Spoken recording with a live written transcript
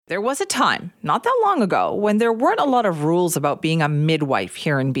There was a time, not that long ago, when there weren't a lot of rules about being a midwife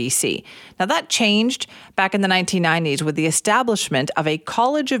here in BC. Now, that changed back in the 1990s with the establishment of a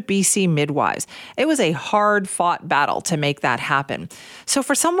College of BC Midwives. It was a hard-fought battle to make that happen. So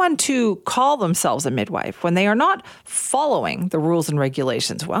for someone to call themselves a midwife when they are not following the rules and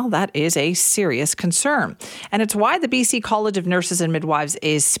regulations, well, that is a serious concern. And it's why the BC College of Nurses and Midwives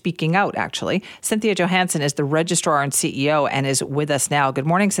is speaking out, actually. Cynthia Johansson is the Registrar and CEO and is with us now. Good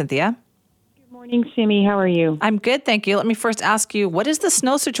morning, Cynthia. Good morning, Simi. How are you? I'm good, thank you. Let me first ask you, what is the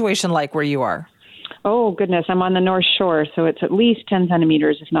snow situation like where you are? Oh, goodness. I'm on the North Shore, so it's at least 10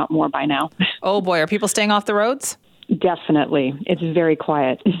 centimeters, if not more by now. Oh, boy. Are people staying off the roads? Definitely. It's very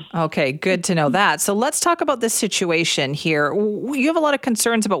quiet. Okay, good to know that. So let's talk about this situation here. You have a lot of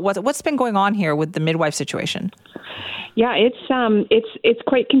concerns about what's been going on here with the midwife situation. Yeah, it's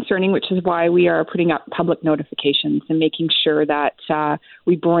quite concerning, which is why we are putting up public notifications and making sure that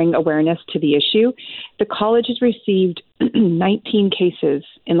we bring awareness to the issue. The college has received 19 cases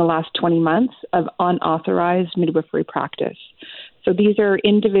in the last 20 months of unauthorized midwifery practice. So these are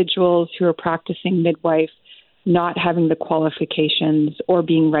individuals who are practicing midwife, not having the qualifications or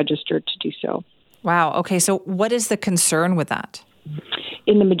being registered to do so. Wow. Okay. So what is the concern with that?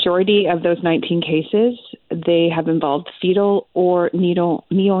 In the majority of those 19 cases, they have involved fetal or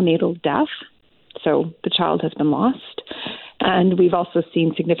neonatal death. So the child has been lost. And we've also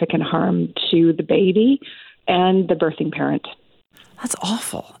seen significant harm to the baby and the birthing parent. That's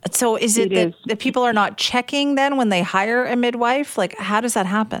awful. So is it that people are not checking then when they hire a midwife? Like, how does that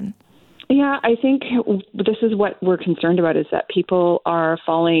happen? Yeah, I think this is what we're concerned about, is that people are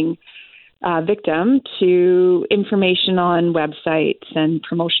falling victim to information on websites and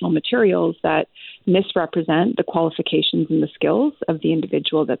promotional materials that misrepresent the qualifications and the skills of the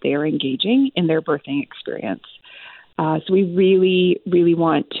individual that they are engaging in their birthing experience. So we really, really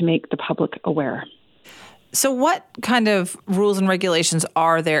want to make the public aware. So what kind of rules and regulations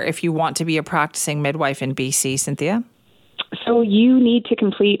are there if you want to be a practicing midwife in BC, Cynthia? So you need to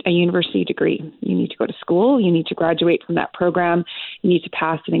complete a university degree. You need to go to school. You need to graduate from that program. You need to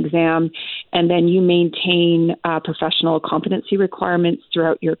pass an exam. And then you maintain professional competency requirements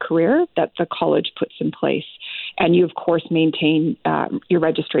throughout your career that the college puts in place. And you, of course, maintain your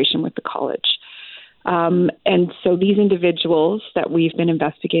registration with the college. And so these individuals that we've been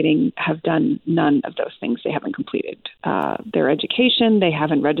investigating have done none of those things. They haven't completed their education. They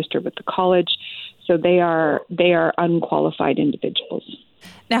haven't registered with the college. So they are unqualified individuals.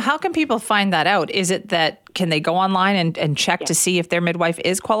 Now, how can people find that out? Is it that can they go online and check to see if their midwife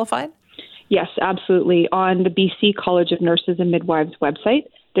is qualified? Yes, absolutely. On the BC College of Nurses and Midwives website,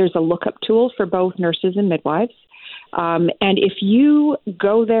 there's a lookup tool for both nurses and midwives. And if you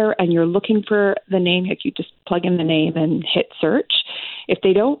go there and you're looking for the name, if you just plug in the name and hit search, if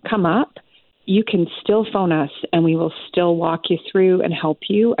they don't come up, you can still phone us and we will still walk you through and help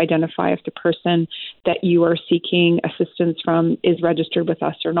you identify if the person that you are seeking assistance from is registered with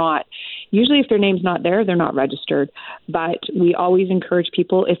us or not. Usually if their name's not there, they're not registered. But we always encourage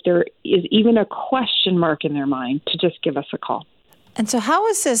people, if there is even a question mark in their mind, to just give us a call. And so how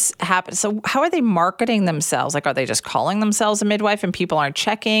is this happen? So how are they marketing themselves? Like, are they just calling themselves a midwife and people aren't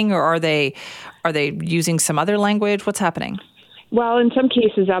checking, or are they using some other language? What's happening? Well, in some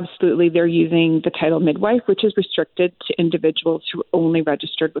cases, absolutely, they're using the title midwife, which is restricted to individuals who are only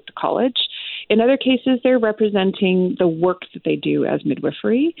registered with the college. In other cases, they're representing the work that they do as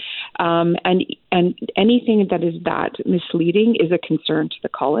midwifery, and anything that is that misleading is a concern to the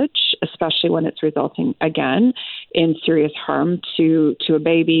college, especially when it's resulting, again, in serious harm to a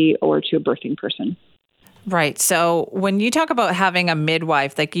baby or to a birthing person. Right. So when you talk about having a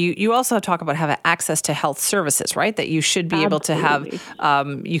midwife, like you also talk about having access to health services, right? That you should be able to have,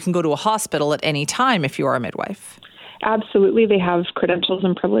 you can go to a hospital at any time if you are a midwife. Absolutely. They have credentials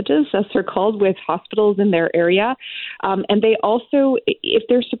and privileges, as they're called, with hospitals in their area. And they also, if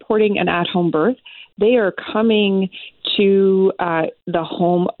they're supporting an at-home birth, they are coming to the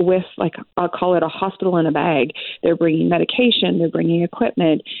home with, like, I'll call it a hospital in a bag. They're bringing medication, they're bringing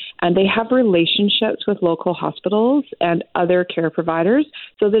equipment, and they have relationships with local hospitals and other care providers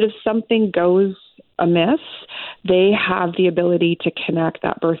so that if something goes amiss, they have the ability to connect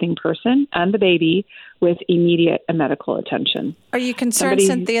that birthing person and the baby with immediate medical attention. Are you concerned,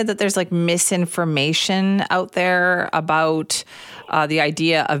 Cynthia, that there's like misinformation out there about the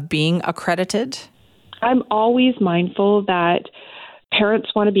idea of being accredited? I'm always mindful that parents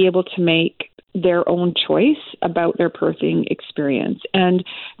want to be able to make their own choice about their birthing experience. And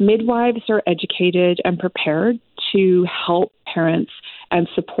midwives are educated and prepared to help parents and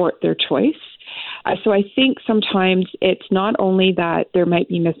support their choice. So I think sometimes it's not only that there might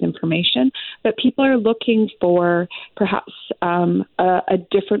be misinformation, but people are looking for perhaps a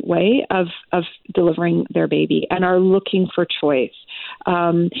different way of delivering their baby and are looking for choice.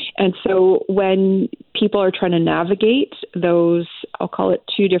 And so when people are trying to navigate those, I'll call it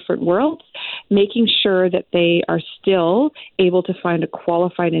two different worlds, making sure that they are still able to find a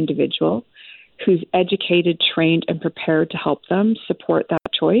qualified individual who's educated, trained, and prepared to help them support that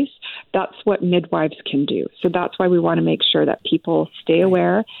choice, that's what midwives can do. So that's why we want to make sure that people stay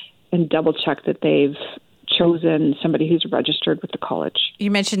aware and double check that they've chosen somebody who's registered with the college.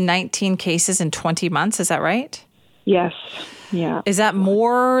 You mentioned 19 cases in 20 months. Is that right? Yes. Yeah. Is that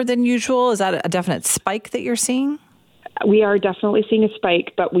more than usual? Is that a definite spike that you're seeing? We are definitely seeing a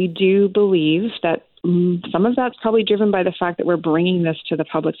spike, but we do believe that some of that's probably driven by the fact that we're bringing this to the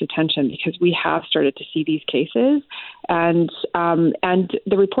public's attention, because we have started to see these cases, and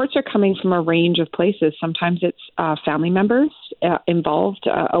the reports are coming from a range of places. Sometimes it's family members involved,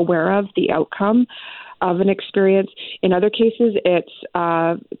 aware of the outcome of an experience. In other cases, it's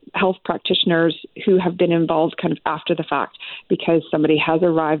health practitioners who have been involved kind of after the fact because somebody has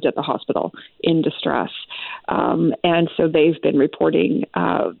arrived at the hospital in distress. And so they've been reporting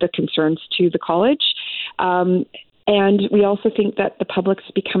the concerns to the college. And we also think that the public's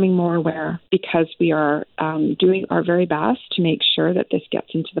becoming more aware because we are doing our very best to make sure that this gets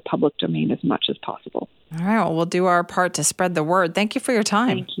into the public domain as much as possible. All right. Well, we'll do our part to spread the word. Thank you for your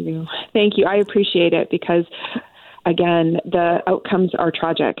time. Thank you. Thank you. I appreciate it because, again, the outcomes are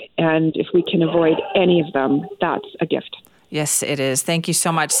tragic. And if we can avoid any of them, that's a gift. Yes, it is. Thank you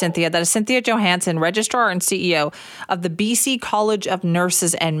so much, Cynthia. That is Cynthia Johansson, Registrar and CEO of the BC College of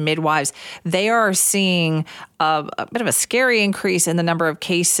Nurses and Midwives. They are seeing a bit of a scary increase in the number of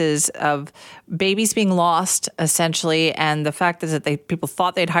cases of babies being lost, essentially. And the fact is that people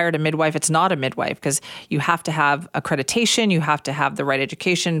thought they'd hired a midwife. It's not a midwife because you have to have accreditation. You have to have the right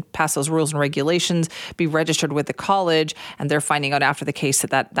education, pass those rules and regulations, be registered with the college. And they're finding out after the case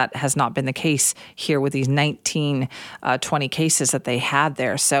that has not been the case here with these 20 cases that they had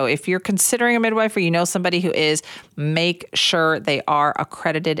there. So if you're considering a midwife or you know somebody who is, make sure they are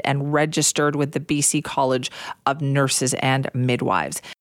accredited and registered with the BC College of Nurses and Midwives.